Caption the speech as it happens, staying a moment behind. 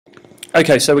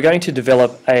Okay, so we're going to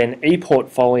develop an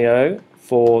ePortfolio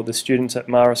for the students at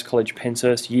Marist College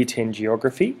Penshurst Year 10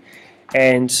 Geography,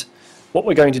 and what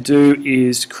we're going to do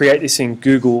is create this in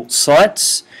Google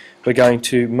Sites. We're going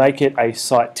to make it a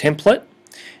site template,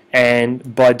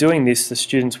 and by doing this the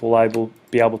students will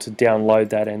be able to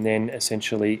download that and then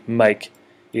essentially make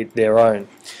it their own.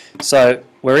 So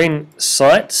we're in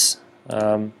Sites.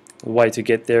 The way to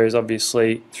get there is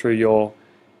obviously through your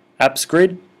apps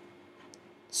grid,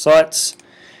 Sites,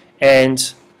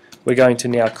 and we're going to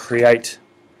now create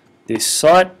this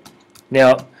site.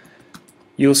 Now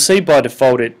you'll see by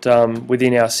default it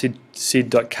within our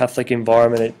sid.catholic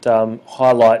environment it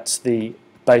highlights the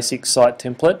basic site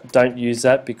template. Don't use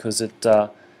that because it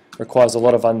requires a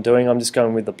lot of undoing. I'm just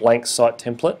going with the blank site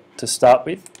template to start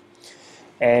with,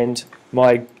 and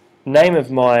my name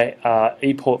of my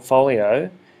ePortfolio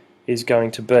is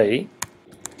going to be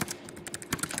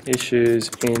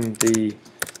Issues in the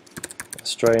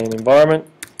Australian Environment.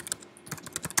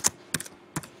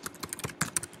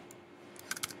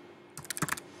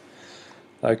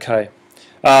 Okay,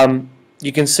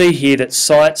 you can see here that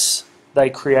sites, they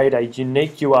create a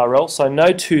unique URL, so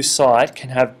no two sites can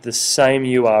have the same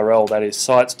URL, that is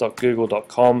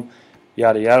sites.google.com,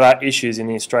 yada yada, issues in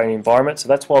the Australian environment. So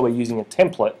that's why we're using a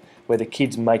template where the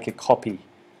kids make a copy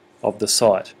of the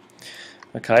site.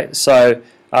 Okay, so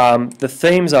the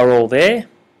themes are all there.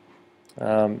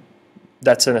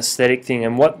 That's an aesthetic thing,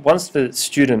 and once the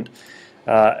student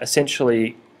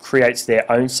essentially creates their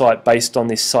own site based on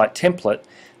this site template,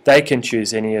 they can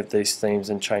choose any of these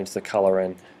themes and change the colour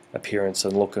and appearance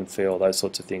and look and feel, those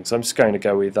sorts of things. So I'm just going to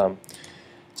go with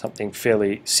something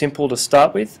fairly simple to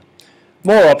start with.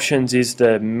 More options is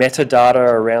the metadata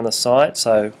around the site,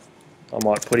 so I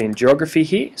might put in geography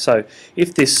here. So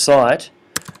if this site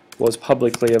was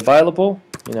publicly available,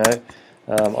 you know,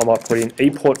 I might put in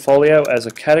ePortfolio as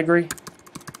a category.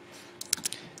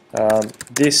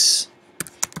 This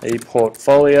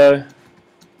ePortfolio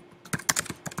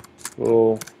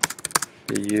will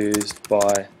be used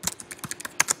by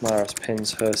Marist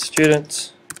Penshurst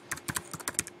students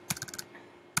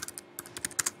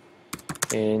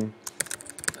in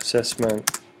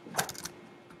assessment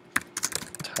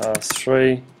task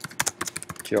 3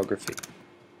 geography.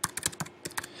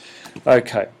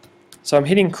 Okay, so I'm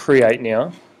hitting create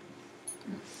now.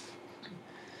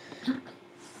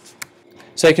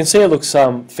 So you can see it looks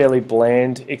fairly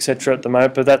bland, etc. at the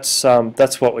moment, but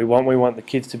that's what we want. We want the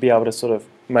kids to be able to sort of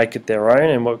make it their own,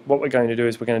 and what we're going to do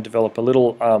is we're going to develop a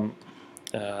little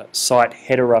site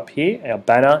header up here, our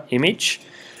banner image,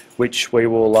 which we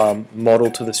will model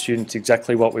to the students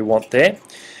exactly what we want there.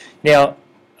 Now,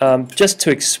 just to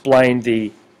explain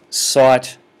the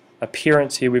site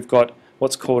appearance here, we've got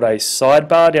what's called a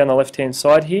sidebar down the left-hand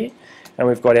side here, and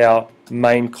we've got our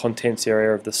main contents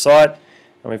area of the site,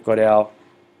 and we've got our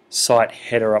site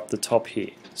header up the top here.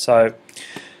 So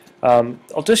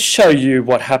I'll just show you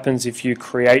what happens if you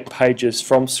create pages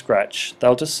from scratch.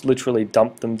 They'll just literally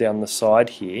dump them down the side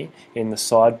here in the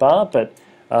sidebar, but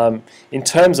in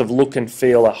terms of look and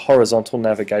feel, a horizontal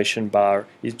navigation bar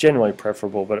is generally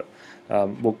preferable, but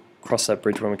we'll cross that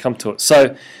bridge when we come to it.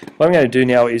 So what I'm going to do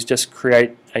now is just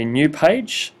create a new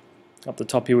page. Up the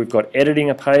top here we've got editing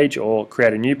a page or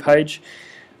create a new page.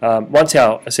 Once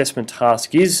our assessment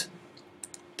task is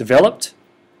developed,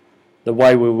 the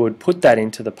way we would put that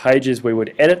into the page is we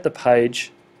would edit the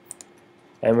page,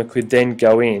 and we could then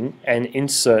go in and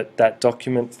insert that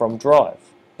document from Drive,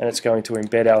 and it's going to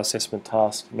embed our assessment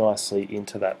task nicely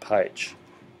into that page.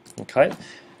 Okay,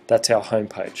 that's our home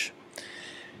page.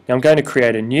 Now I'm going to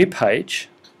create a new page,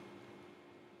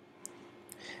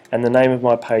 and the name of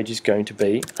my page is going to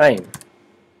be AIM.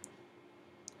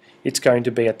 It's going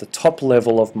to be at the top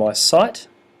level of my site,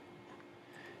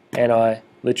 and I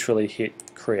literally hit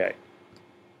create.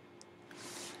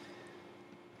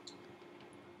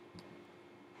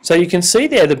 So you can see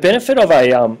there the benefit of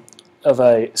a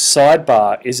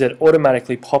sidebar is it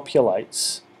automatically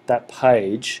populates that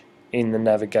page in the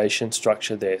navigation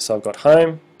structure there. So I've got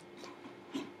home,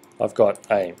 I've got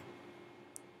AIM.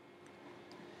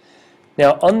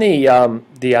 Now on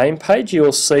the AIM page,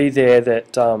 you'll see there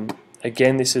that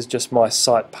again, this is just my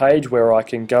site page where I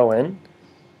can go in,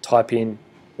 type in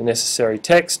the necessary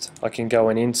text. I can go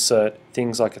and insert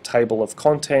things like a table of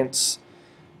contents,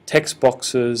 text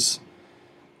boxes,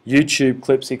 YouTube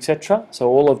clips, etc. So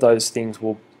all of those things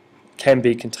can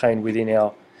be contained within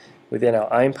our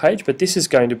AIM page. But this is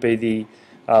going to be the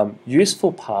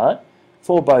useful part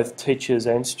for both teachers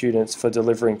and students for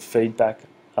delivering feedback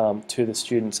to the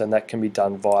students, and that can be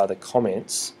done via the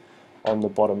comments on the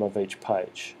bottom of each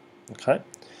page. Okay,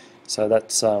 So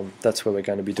that's where we're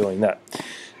going to be doing that.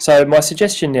 So my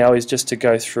suggestion now is just to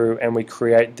go through and we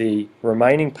create the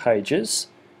remaining pages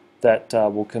that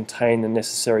will contain the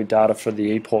necessary data for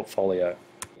the ePortfolio.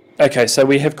 Okay, so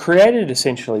we have created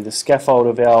essentially the scaffold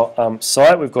of our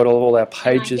site. We've got all our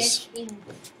pages.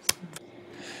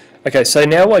 Okay, so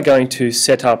now we're going to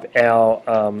set up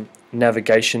our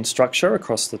navigation structure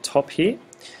across the top here,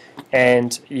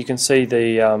 and you can see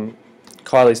the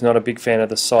Kylie's not a big fan of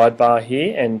the sidebar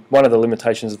here, and one of the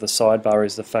limitations of the sidebar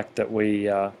is the fact that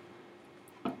we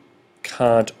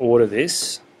can't order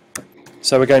this.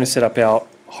 So we're going to set up our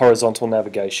horizontal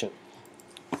navigation.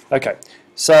 Okay,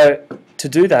 so to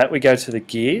do that we go to the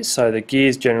gears. So the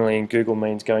gears generally in Google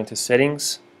means going to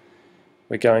settings.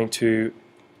 We're going to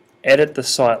edit the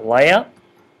site layout,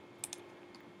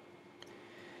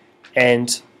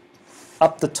 and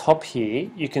up the top here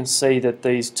you can see that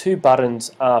these two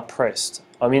buttons are pressed.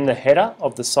 I'm in the header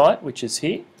of the site, which is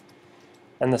here,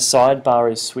 and the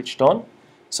sidebar is switched on.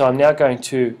 So I'm now going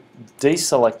to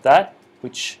deselect that,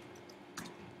 which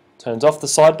turns off the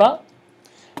sidebar,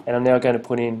 and I'm now going to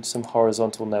put in some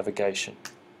horizontal navigation.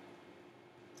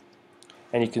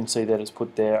 And you can see that it's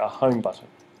put there a home button.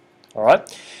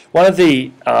 Alright, one of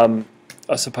the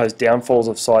I suppose downfalls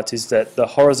of sites is that the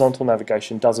horizontal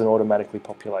navigation doesn't automatically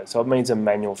populate, so it means a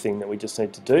manual thing that we just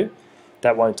need to do.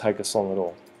 That won't take us long at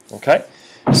all. Okay,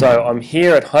 so I'm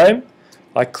here at home.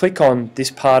 I click on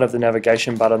this part of the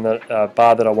navigation button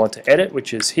bar that I want to edit,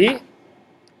 which is here,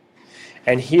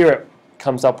 and here it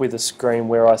comes up with a screen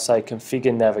where I say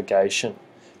configure navigation.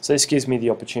 So this gives me the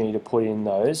opportunity to put in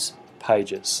those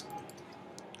pages.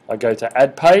 I go to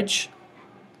add page,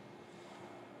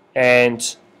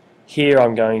 and here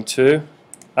I'm going to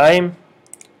aim,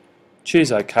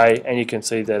 choose OK, and you can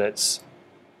see that it's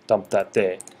dumped that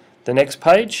there. The next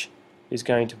page is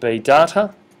going to be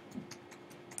data.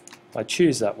 I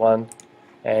choose that one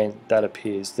and that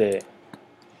appears there.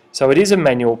 So it is a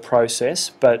manual process,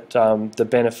 but the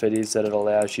benefit is that it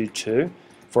allows you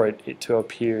for it to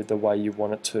appear the way you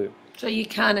want it to. So you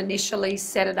can't initially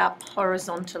set it up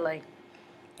horizontally?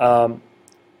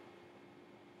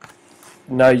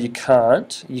 No, you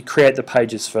can't. You create the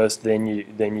pages first, then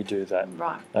you do that.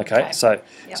 Right. Okay. So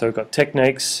yep. So we've got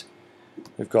techniques,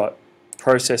 we've got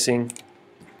processing,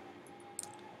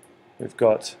 we've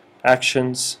got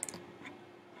actions,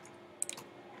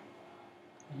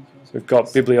 we've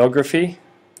got bibliography,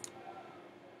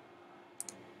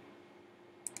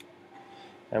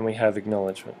 and we have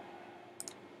acknowledgement.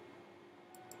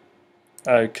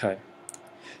 Okay.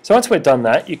 So once we've done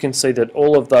that, you can see that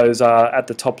all of those are at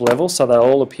the top level, so they'll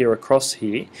all appear across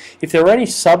here. If there are any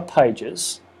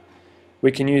sub-pages,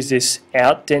 we can use this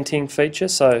outdenting feature,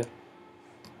 so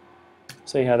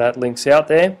see how that links out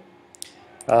there.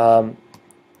 So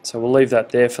we'll leave that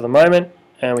there for the moment,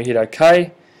 and we hit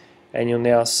OK, and you'll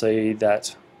now see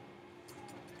that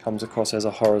comes across as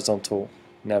a horizontal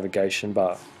navigation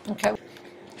bar. Okay.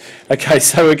 Okay,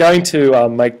 so we're going to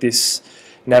make this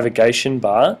navigation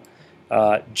bar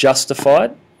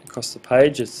justified across the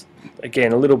page. It's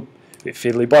again a little bit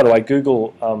fiddly. By the way,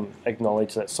 Google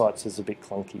acknowledged that sites is a bit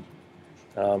clunky.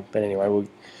 But anyway,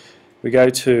 we go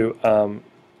to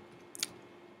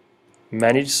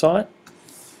manage site,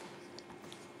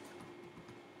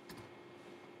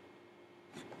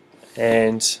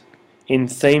 and in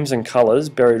themes and colors,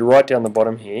 buried right down the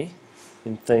bottom here,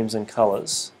 in themes and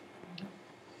colors,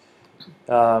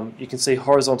 you can see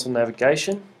horizontal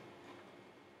navigation.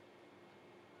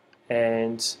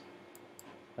 And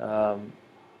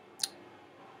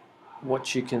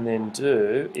what you can then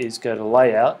do is go to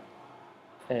layout,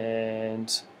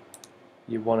 and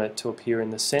you want it to appear in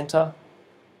the center,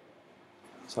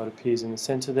 so it appears in the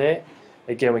center there.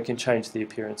 Again, we can change the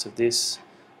appearance of this,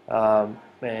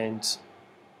 and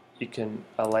you can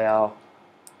allow,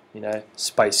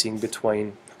 spacing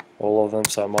between all of them,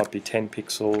 so it might be 10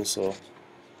 pixels, or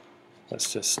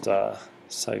let's just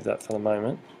save that for the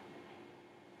moment.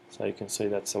 So you can see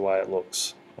that's the way it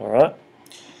looks. All right.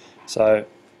 So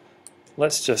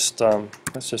let's just drop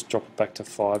it back to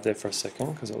 5 there for a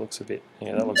second, because it looks a bit,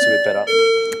 that looks a bit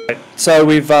better. So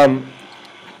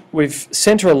we've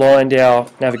center aligned our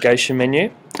navigation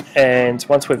menu, and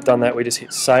once we've done that, we just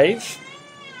hit save.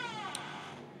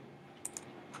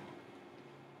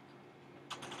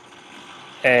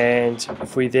 And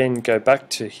if we then go back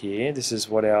to here, this is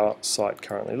what our site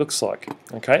currently looks like.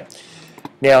 Okay.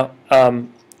 Now,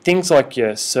 things like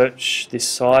your search this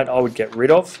site, I would get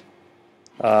rid of,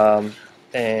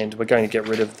 and we're going to get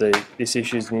rid of this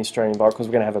issues in the Australian environment, because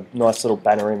we're going to have a nice little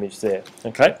banner image there.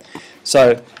 Okay,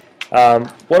 so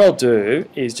what I'll do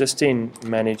is just in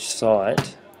manage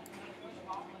site,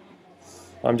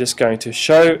 I'm just going to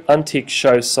untick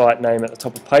show site name at the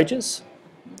top of pages,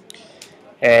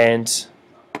 and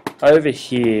over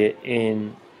here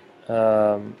in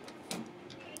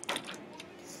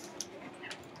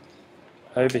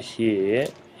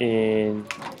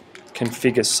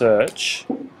configure search,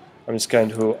 I'm just going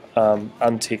to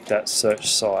untick that search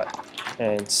site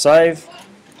and save.